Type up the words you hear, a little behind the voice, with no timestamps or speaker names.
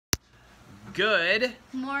Good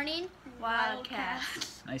morning,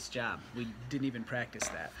 Wildcats. Nice job. We didn't even practice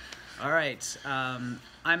that. All right. I'm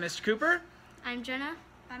Mr. Cooper. I'm Jenna.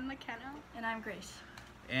 I'm McKenna. And I'm Grace.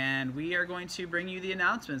 And we are going to bring you the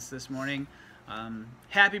announcements this morning.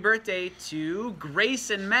 Happy birthday to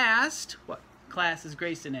Grayson Mast. What class is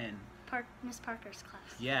Grayson in? Miss Parker's class.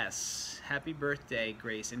 Yes. Happy birthday,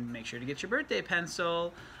 Grayson. Make sure to get your birthday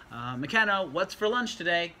pencil. McKenna, what's for lunch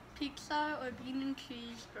today? Pizza or bean and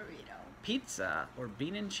cheese burrito. Pizza or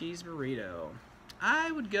bean and cheese burrito.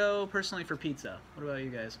 I would go personally for pizza. What about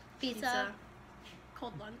you guys? Pizza.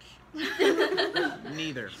 Cold lunch.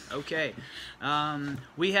 Neither. Okay.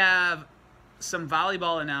 We have some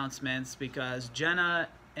volleyball announcements because Jenna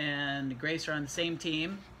and Grace are on the same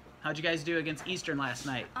team. How'd you guys do against Eastern last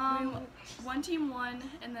night? One team won,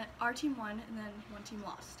 and then our team won, and then one team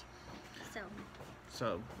lost.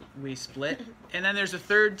 So we split. And then there's a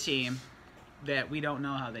third team that we don't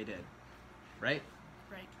know how they did. Right?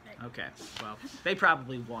 Right. Okay. Well, they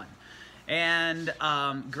probably won. And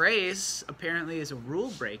Grace apparently is a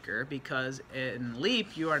rule breaker because in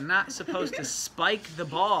Leap you are not supposed to spike the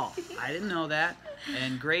ball. I didn't know that.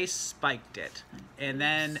 And Grace spiked it. And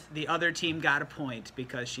then the other team got a point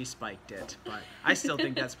because she spiked it. But I still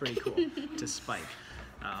think that's pretty cool to spike.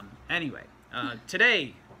 Anyway,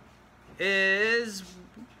 today is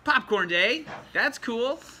Popcorn Day. That's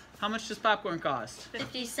cool. How much does popcorn cost?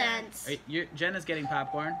 50 cents. Jenna's getting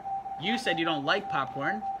popcorn. You said you don't like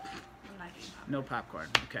popcorn. I'm not getting popcorn. No popcorn.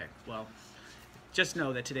 Okay, well, just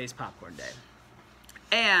know that today's Popcorn Day.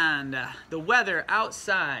 And the weather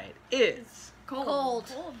outside is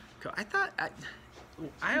Cold.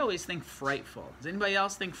 I always think frightful. Does anybody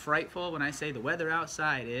else think frightful when I say the weather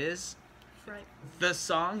outside is? Right. The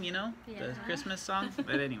song, you know? Yeah. The Christmas song?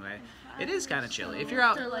 But anyway, it is kind of chilly. If you're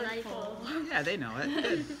out... Delightful. Yeah, they know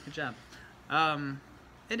it. Good job.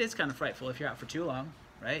 It is kind of frightful if you're out for too long,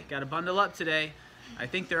 right? Got to bundle up today. I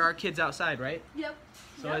think there are kids outside, right? Yep.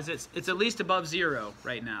 So it's at least above 0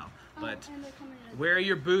 right now. But And they're coming in. wear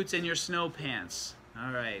your boots and your snow pants.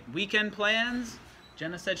 All right. Weekend plans?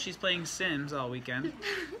 Jenna said she's playing Sims all weekend.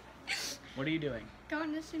 What are you doing?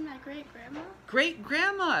 Going to see my great grandma. Great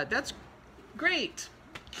grandma. That's great.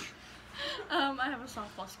 I have a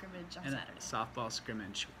softball scrimmage on And a Saturday. softball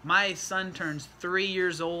scrimmage. My son turns 3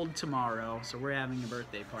 years old tomorrow, so we're having a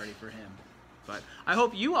birthday party for him. But I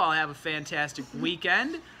hope you all have a fantastic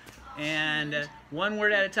weekend. And one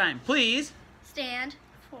word at a time. Please Stand.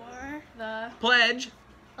 For The pledge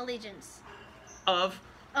Allegiance. of... Of.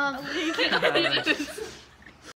 All right.